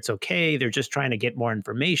care. It's okay. They're just trying to get more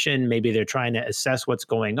information. Maybe they're trying to assess what's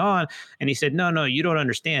going on. And he said, no, you don't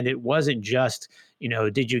understand. It wasn't just,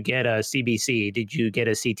 did you get a CBC? Did you get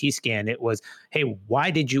a CT scan? It was, hey,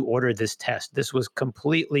 why did you order this test? This was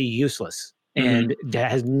completely useless. And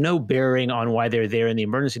that has no bearing on why they're there in the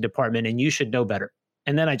emergency department. And you should know better.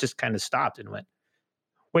 And then I just kind of stopped and went,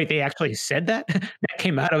 wait, they actually said that? That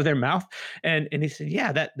came out of their mouth? And he said,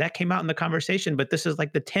 yeah, that came out in the conversation, but this is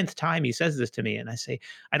like the 10th time he says this to me. And I say,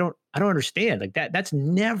 I don't understand. Like that's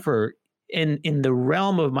never in the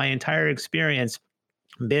realm of my entire experience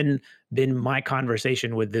been my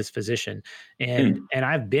conversation with this physician. And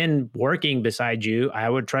I've been working beside you. I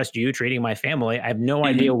would trust you treating my family. I have no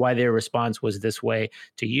idea why their response was this way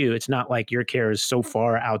to you. It's not like your care is so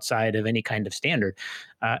far outside of any kind of standard.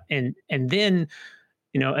 And then,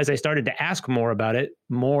 as I started to ask more about it,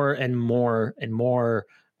 more and more and more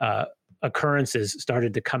occurrences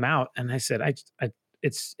started to come out. And I said,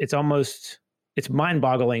 it's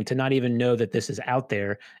mind-boggling to not even know that this is out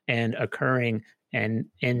there and occurring. And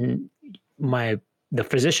the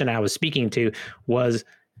physician I was speaking to was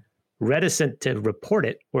reticent to report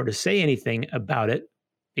it or to say anything about it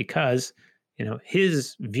because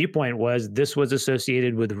his viewpoint was this was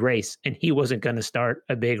associated with race, and he wasn't going to start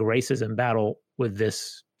a big racism battle with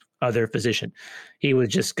this other physician. He was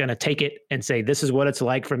just going to take it and say, this is what it's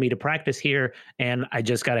like for me to practice here, and I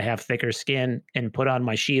just got to have thicker skin and put on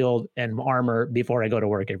my shield and armor before I go to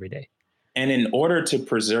work every day. And in order to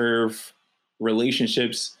preserve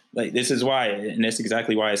relationships, like this is why, and that's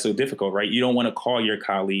exactly why it's so difficult, right? You don't want to call your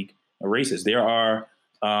colleague a racist. There are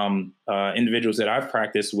individuals that I've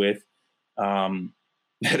practiced with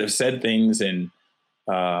that have said things and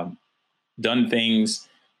done things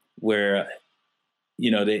where,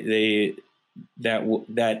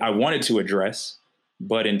 that I wanted to address,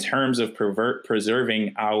 but in terms of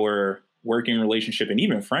preserving our working relationship and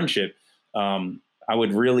even friendship, I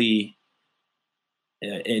would really,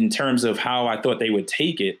 in terms of how I thought they would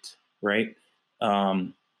take it, right?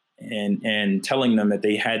 And telling them that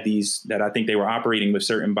they had these, that I think they were operating with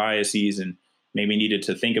certain biases and maybe needed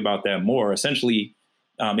to think about that more. Essentially,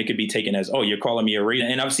 it could be taken as, oh, you're calling me a racist.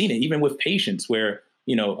 And I've seen it even with patients where,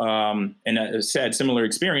 and I've had similar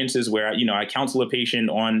experiences where, I counsel a patient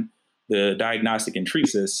on the diagnostic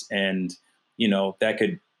intresis, and, that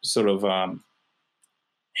could sort of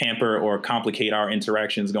hamper or complicate our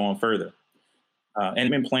interactions going further.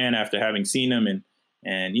 And plan after having seen them and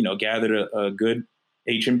and, gathered a good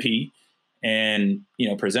H&P and,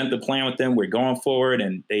 present the plan with them. We're going forward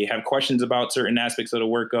and they have questions about certain aspects of the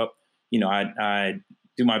workup. I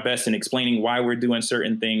do my best in explaining why we're doing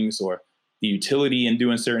certain things or the utility in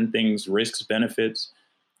doing certain things, risks, benefits.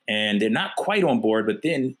 And they're not quite on board, but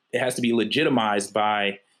then it has to be legitimized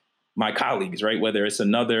by my colleagues, right? Whether it's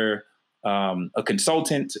another, a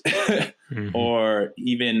consultant or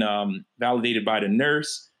even validated by the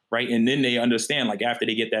nurse, right? And then they understand, like after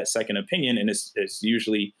they get that second opinion, and it's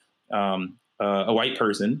usually a white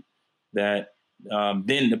person, that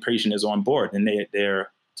then the patient is on board and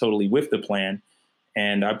they're totally with the plan.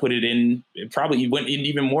 And I put it in, probably went in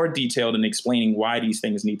even more detailed in explaining why these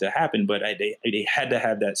things need to happen. But they had to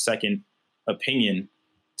have that second opinion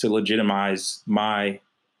to legitimize my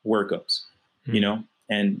workups,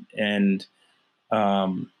 and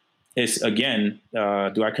it's again,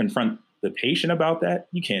 do I confront the patient about that?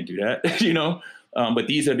 You can't do that, but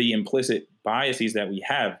these are the implicit biases that we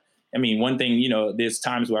have. I mean, one thing, there's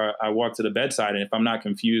times where I walk to the bedside and if I'm not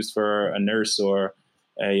confused for a nurse or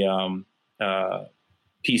a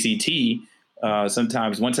PCT,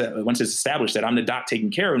 sometimes once it's established that I'm the doc taking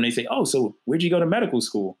care of them, they say, "Oh, so where'd you go to medical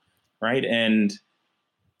school?" Right. And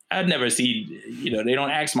I'd never see, they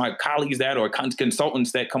don't ask my colleagues that or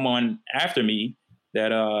consultants that come on after me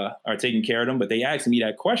that are taking care of them, but they ask me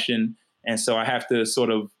that question. And so I have to sort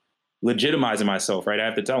of legitimize myself, right? I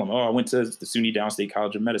have to tell them, "Oh, I went to the SUNY Downstate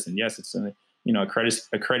College of Medicine. Yes, it's a,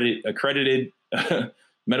 accredited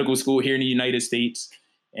medical school here in the United States.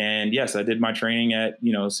 And yes, I did my training at,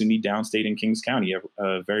 SUNY Downstate in Kings County,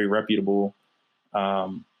 a very reputable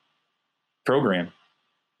program.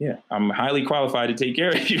 Yeah, I'm highly qualified to take care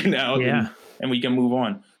of you now." Yeah. And we can move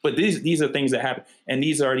on. But these are things that happen. And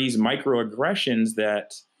these are these microaggressions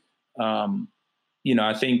that,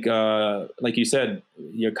 I think, like you said,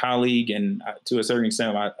 your colleague and to a certain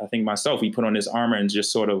extent, I think myself, we put on this armor and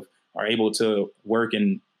just sort of are able to work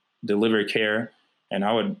and deliver care. And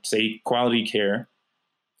I would say quality care,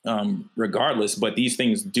 regardless, but these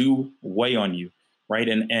things do weigh on you, right?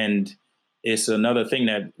 And it's another thing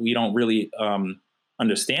that we don't really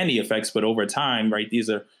understand the effects, but over time, right, these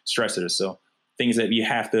are stressors. So things that you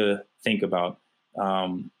have to think about,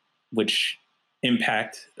 which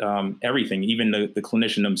impact everything, even the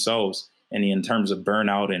clinician themselves, and in terms of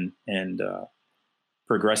burnout and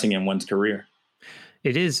progressing in one's career.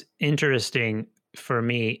 It is interesting for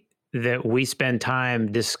me that we spend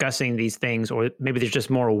time discussing these things, or maybe there's just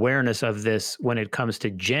more awareness of this when it comes to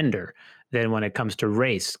gender than when it comes to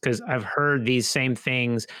race. Because I've heard these same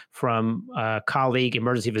things from colleague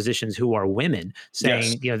emergency physicians who are women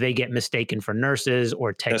saying, Yes. They get mistaken for nurses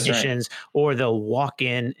or technicians, or they'll walk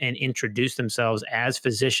in and introduce themselves as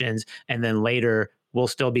physicians, and then later will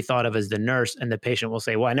still be thought of as the nurse, and the patient will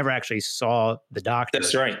say, "Well, I never actually saw the doctor."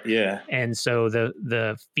 That's right. Yeah. And so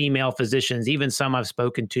the female physicians, even some I've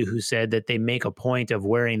spoken to, who said that they make a point of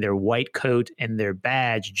wearing their white coat and their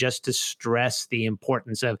badge just to stress the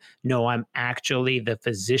importance of, "No, I'm actually the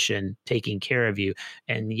physician taking care of you."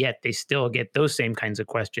 And yet they still get those same kinds of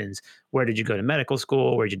questions. Where did you go to medical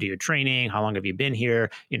school? Where did you do your training? How long have you been here?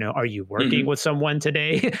 Are you working with someone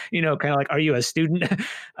today? Kind of like, are you a student?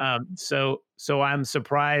 So I'm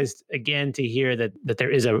surprised again to hear that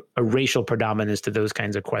there is a racial predominance to those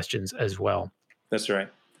kinds of questions as well. That's right.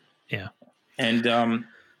 Yeah. And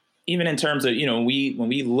even in terms of, when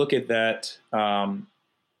we look at that,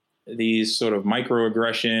 these sort of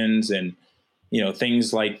microaggressions and,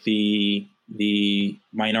 things like the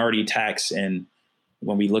minority tax, and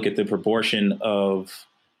when we look at the proportion of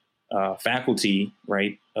faculty,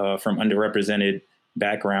 right, from underrepresented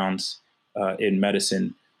backgrounds in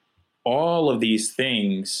medicine, all of these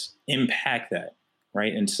things impact that,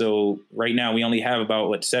 right? And so right now we only have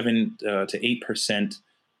about 7 to 8%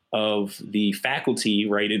 of the faculty,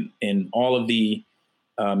 right, in all of the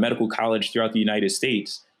medical college throughout the United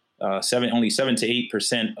States. Only 7 to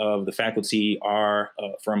 8% of the faculty are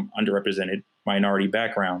from underrepresented minority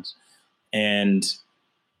backgrounds. And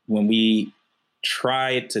when we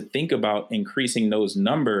try to think about increasing those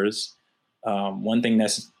numbers, one thing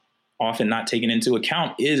that's often not taken into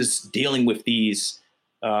account is dealing with these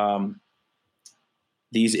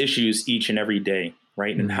issues each and every day,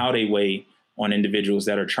 right? And how they weigh on individuals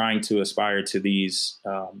that are trying to aspire to these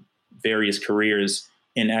various careers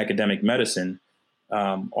in academic medicine.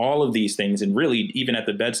 All of these things, and really even at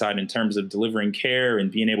the bedside in terms of delivering care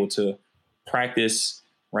and being able to practice,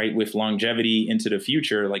 right, with longevity into the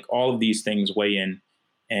future, like all of these things weigh in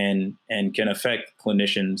and can affect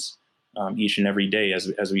clinicians each and every day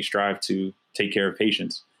as we strive to take care of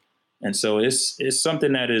patients. And so it's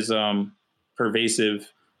something that is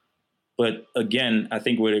pervasive But again, I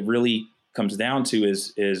think what it really comes down to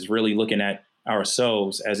is really looking at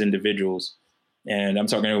ourselves as individuals. And I'm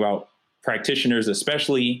talking about practitioners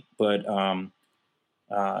especially, but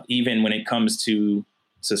even when it comes to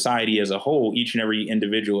society as a whole, each and every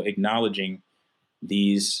individual acknowledging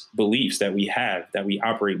these beliefs that we have, that we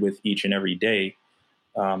operate with each and every day.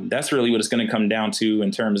 That's really what it's going to come down to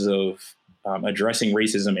in terms of addressing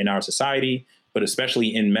racism in our society, but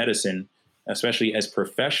especially in medicine, especially as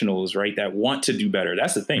professionals, right, that want to do better.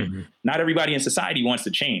 That's the thing. Mm-hmm. Not everybody in society wants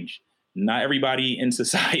to change. Not everybody in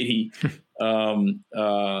society,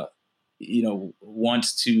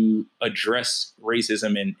 wants to address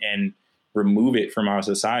racism and remove it from our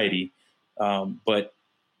society. But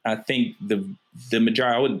I think the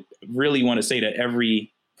majority, I would really want to say that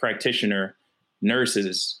every practitioner,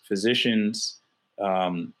 nurses, physicians,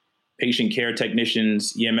 patient care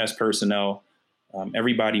technicians, EMS personnel,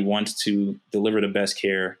 everybody wants to deliver the best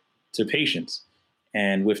care to patients.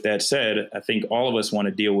 And with that said, I think all of us want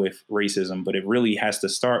to deal with racism, but it really has to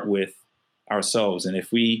start with ourselves. And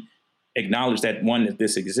if we acknowledge that, one, that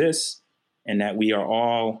this exists and that we are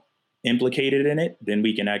all implicated in it, then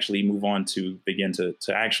we can actually move on to begin to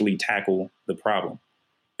actually tackle the problem,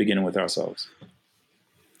 beginning with ourselves.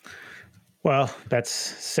 Well, that's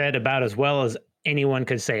said about as well as anyone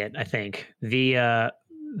could say it. I think the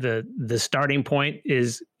starting point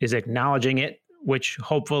is acknowledging it, which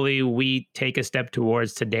hopefully we take a step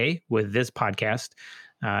towards today with this podcast,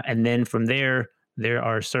 and then from there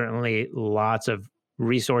are certainly lots of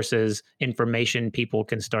resources, information people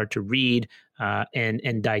can start to read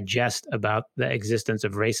and digest about the existence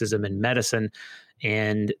of racism in medicine,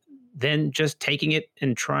 and then just taking it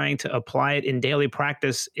and trying to apply it in daily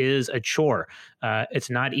practice is a chore. It's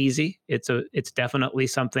not easy. It's definitely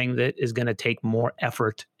something that is going to take more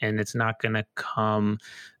effort, and it's not going to come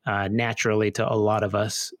naturally to a lot of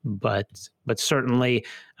us. But certainly,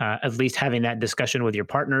 at least having that discussion with your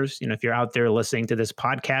partners. If you're out there listening to this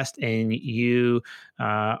podcast and you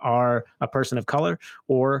are a person of color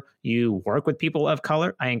or you work with people of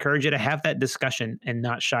color, I encourage you to have that discussion and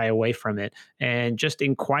not shy away from it, and just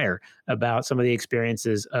inquire about some of the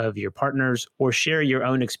experiences of your partners or share your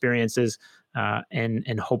own experiences.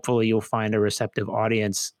 And hopefully you'll find a receptive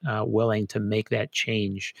audience willing to make that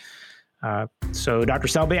change. So Dr.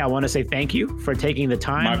 Selby, I want to say thank you for taking the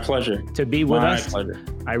time. My pleasure. To be with us. My pleasure.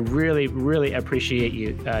 I really, really appreciate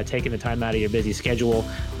you taking the time out of your busy schedule.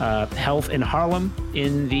 Health in Harlem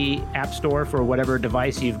in the App Store for whatever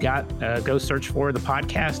device you've got. Go search for the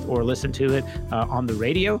podcast or listen to it on the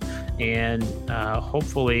radio. And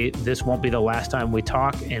hopefully this won't be the last time we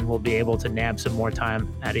talk, and we'll be able to nab some more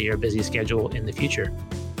time out of your busy schedule in the future.